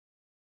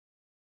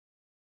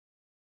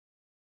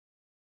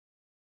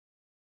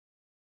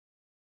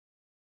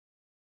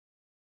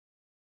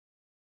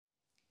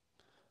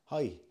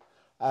Hi.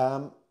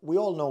 We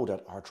all know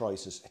that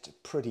arthritis, it's a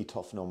pretty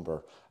tough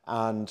number.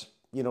 And,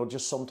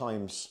 just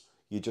sometimes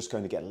you just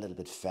kind of get a little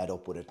bit fed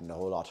up with it and a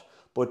whole lot.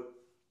 But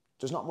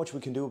there's not much we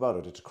can do about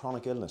it. It's a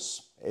chronic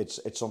illness. It's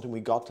something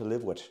we got to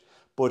live with.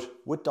 But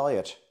with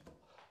diet,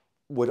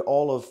 with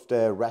all of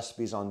the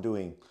recipes on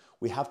doing,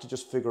 we have to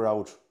just figure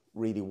out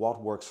really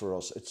what works for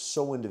us. It's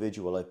so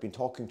individual. I've been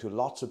talking to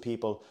lots of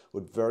people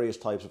with various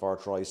types of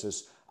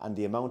arthritis, and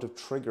the amount of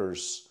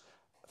triggers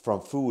from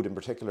food in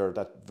particular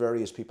that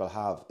various people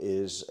have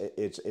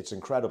it's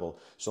incredible.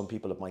 Some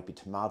people it might be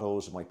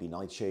tomatoes, it might be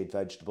nightshade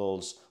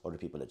vegetables, other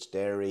people it's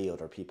dairy,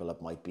 other people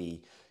it might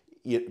be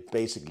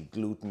basically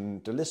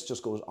gluten. The list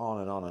just goes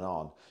on and on and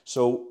on.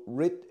 So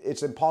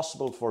it's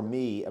impossible for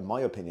me, in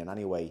my opinion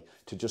anyway,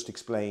 to just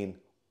explain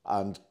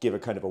and give a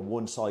kind of a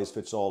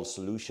one-size-fits-all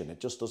solution. It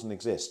just doesn't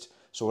exist.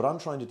 So what I'm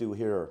trying to do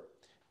here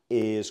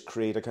is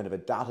create a kind of a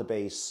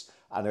database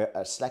and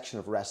a selection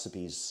of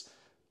recipes,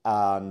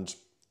 and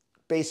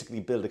basically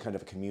build a kind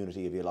of a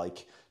community, if you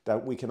like,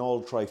 that we can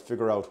all try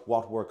figure out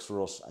what works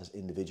for us as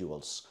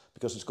individuals,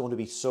 because it's going to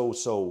be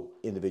so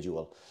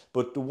individual.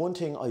 But the one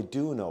thing I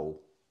do know,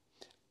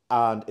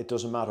 and it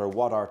doesn't matter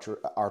what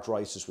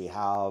arthritis we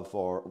have,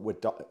 or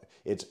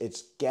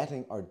it's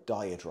getting our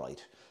diet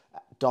right.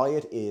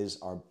 Diet is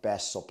our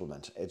best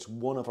supplement. It's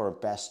one of our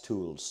best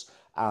tools.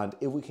 And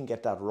if we can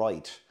get that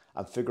right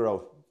and figure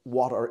out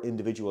what our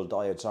individual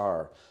diets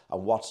are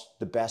and what's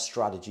the best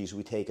strategies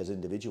we take as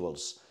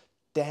individuals,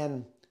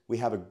 then we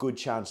have a good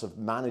chance of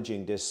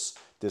managing this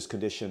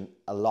condition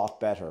a lot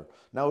better.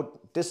 Now,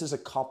 this is a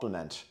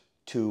complement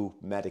to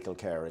medical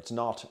care. It's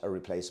not a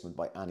replacement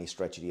by any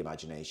stretch of the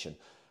imagination.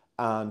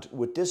 And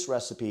with this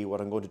recipe, what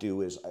I'm going to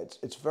do is,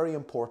 it's very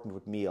important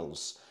with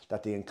meals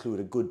that they include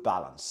a good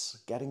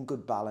balance. Getting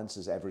good balance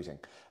is everything.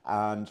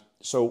 And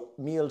so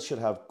meals should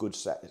have good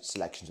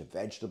selections of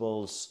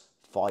vegetables,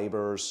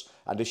 fibers,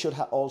 and they should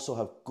also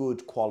have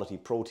good quality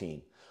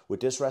protein. With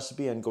this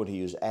recipe, I'm going to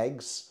use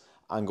eggs.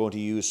 I'm going to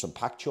use some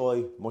pak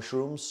choi,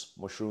 mushrooms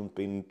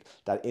being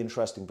that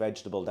interesting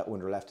vegetable that when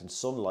they're left in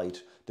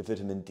sunlight, the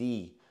vitamin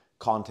D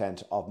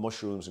content of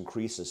mushrooms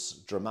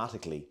increases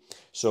dramatically.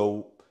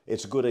 So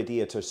it's a good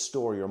idea to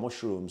store your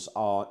mushrooms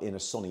in a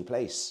sunny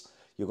place.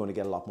 You're going to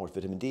get a lot more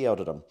vitamin D out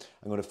of them.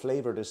 I'm going to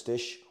flavour this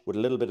dish with a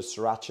little bit of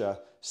sriracha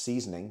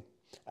seasoning.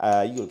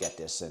 You'll get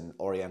this in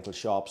Oriental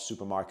shops,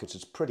 supermarkets.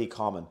 It's pretty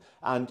common.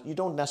 And you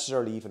don't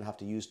necessarily even have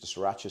to use the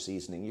sriracha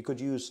seasoning. You could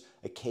use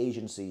a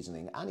Cajun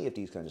seasoning. Any of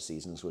these kind of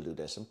seasonings will do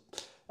this. And,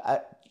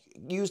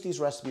 use these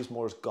recipes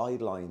more as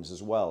guidelines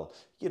as well.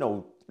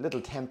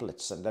 Little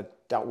templates, and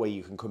that way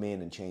you can come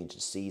in and change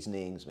the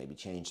seasonings, maybe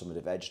change some of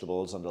the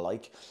vegetables and the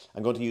like.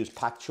 I'm going to use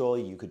pak choi.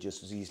 You could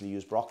just as easily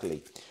use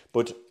broccoli.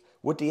 But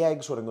with the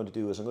eggs, what I'm going to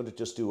do is I'm going to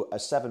just do a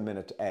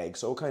 7-minute egg,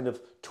 so kind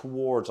of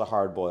towards a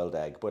hard-boiled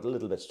egg, but a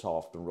little bit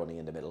soft and runny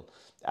in the middle.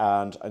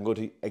 And I'm going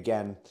to,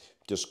 again,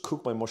 just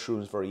cook my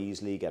mushrooms very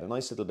easily, get a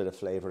nice little bit of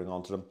flavouring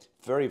onto them.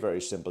 Very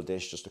simple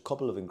dish, just a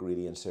couple of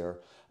ingredients here.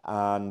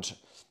 And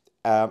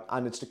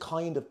it's the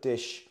kind of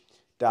dish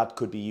that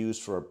could be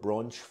used for a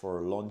brunch, for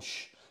a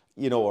lunch,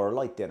 or a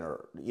light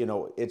dinner.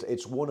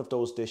 It's one of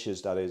those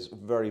dishes that is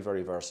very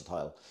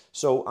versatile.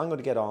 So I'm going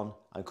to get on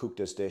and cook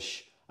this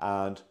dish,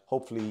 and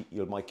hopefully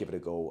you might give it a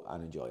go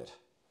and enjoy it.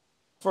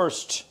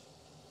 First,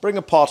 bring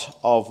a pot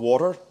of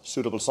water,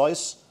 suitable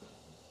size,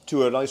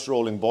 to a nice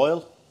rolling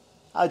boil.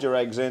 Add your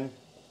eggs in,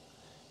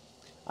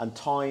 and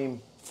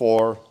time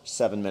for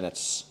 7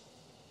 minutes.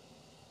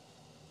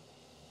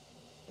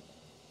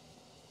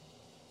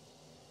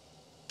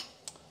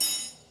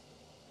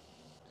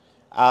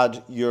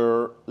 Add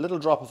your little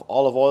drop of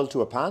olive oil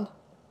to a pan.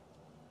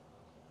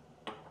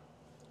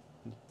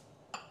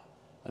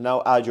 And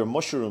now add your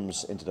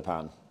mushrooms into the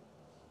pan.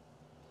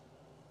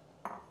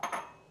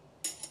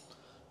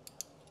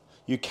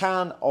 You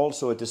can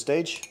also at this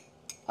stage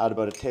add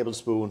about a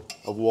tablespoon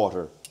of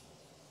water.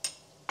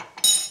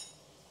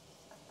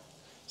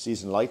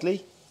 Season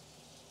lightly.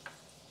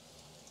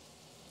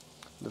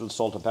 Little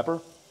salt and pepper.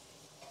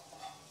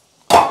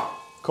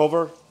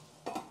 Cover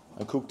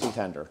and cook till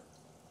tender.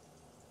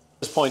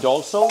 At this point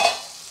also,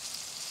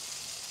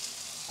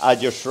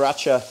 add your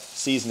sriracha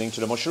seasoning to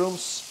the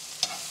mushrooms.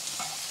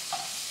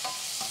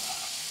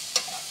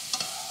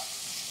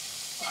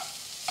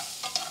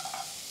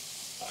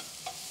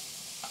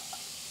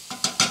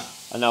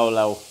 And now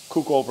allow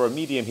cook over a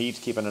medium heat,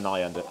 keeping an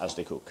eye on it as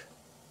they cook.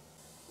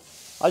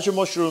 As your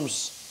mushrooms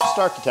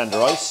start to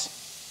tenderize,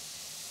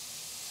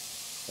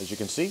 as you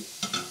can see,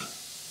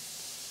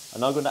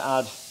 I'm now going to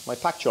add my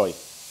pak choi.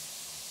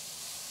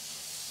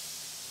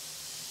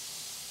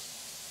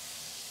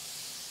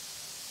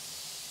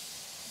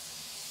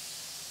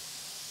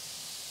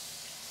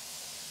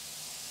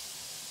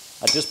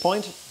 At this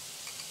point,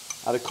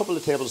 add a couple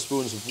of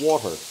tablespoons of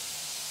water.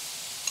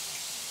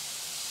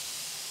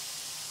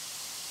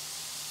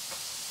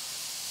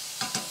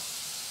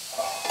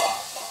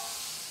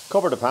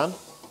 Cover the pan.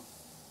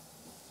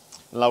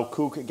 Allow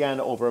cook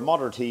again over a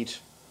moderate heat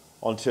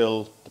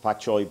until the pak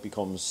choi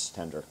becomes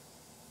tender.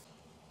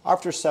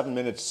 After 7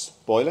 minutes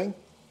boiling,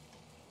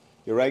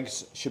 Your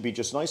eggs should be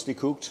just nicely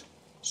cooked.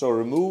 So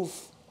remove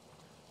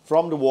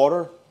from the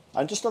water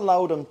and just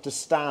allow them to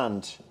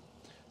stand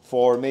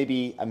for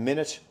maybe a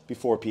minute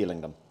before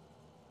peeling them.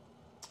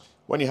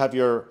 When you have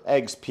your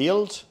eggs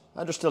peeled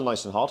and they're still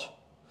nice and hot,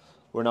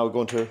 we're now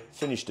going to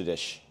finish the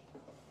dish.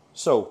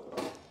 So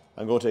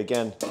I'm going to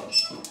again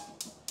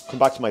come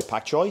back to my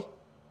pak choi.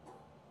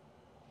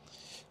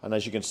 And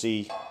as you can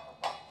see,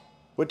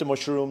 with the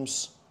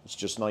mushrooms, it's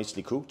just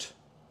nicely cooked.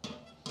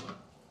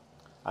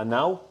 And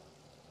now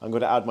I'm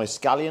going to add my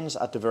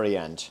scallions at the very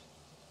end.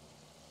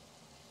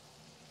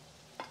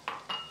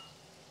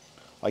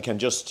 I can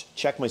just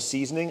check my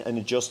seasoning and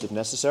adjust if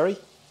necessary.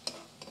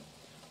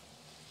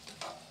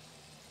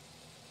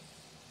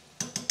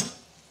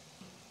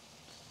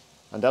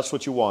 And that's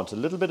what you want, a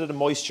little bit of the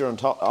moisture on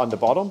top, on the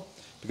bottom,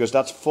 because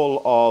that's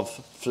full of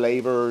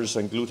flavors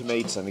and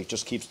glutamates, and it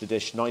just keeps the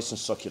dish nice and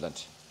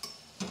succulent.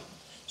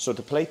 So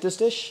to plate this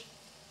dish,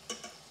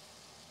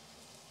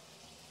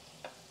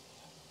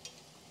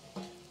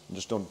 I'm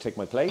just going to take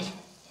my plate.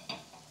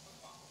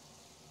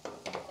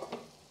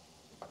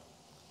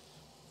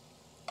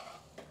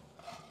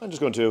 I'm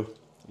just going to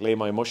lay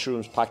my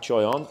mushrooms pak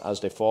choi on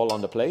as they fall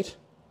on the plate.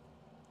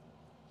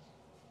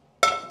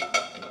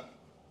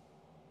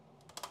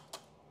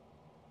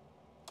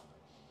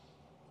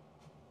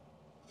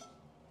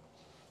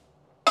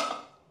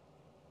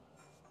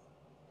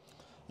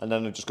 And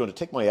then I'm just going to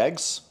take my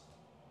eggs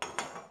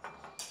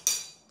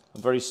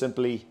and very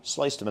simply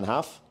slice them in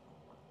half.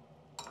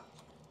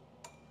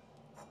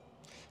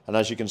 And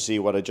as you can see,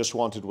 what I just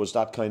wanted was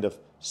that kind of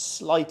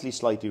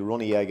slightly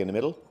runny egg in the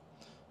middle.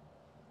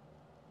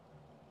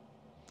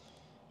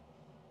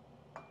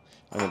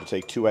 I'm going to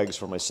take 2 eggs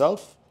for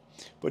myself,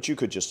 but you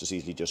could just as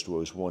easily just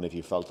use 1 if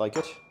you felt like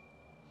it.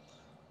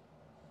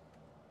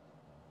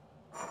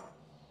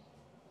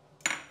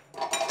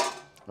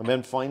 And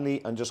then finally,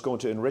 I'm just going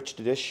to enrich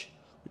the dish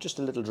with just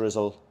a little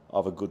drizzle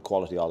of a good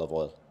quality olive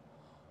oil.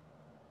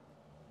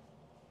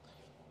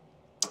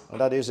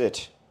 And that is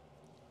it.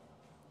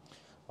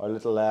 Our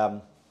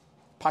little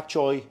pak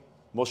choi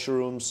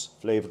mushrooms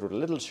flavoured with a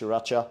little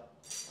sriracha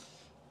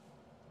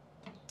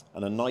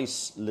and a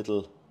nice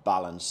little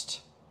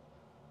balanced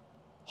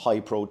high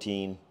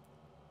protein,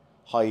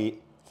 high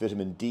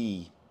vitamin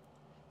D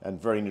and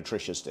very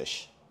nutritious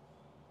dish.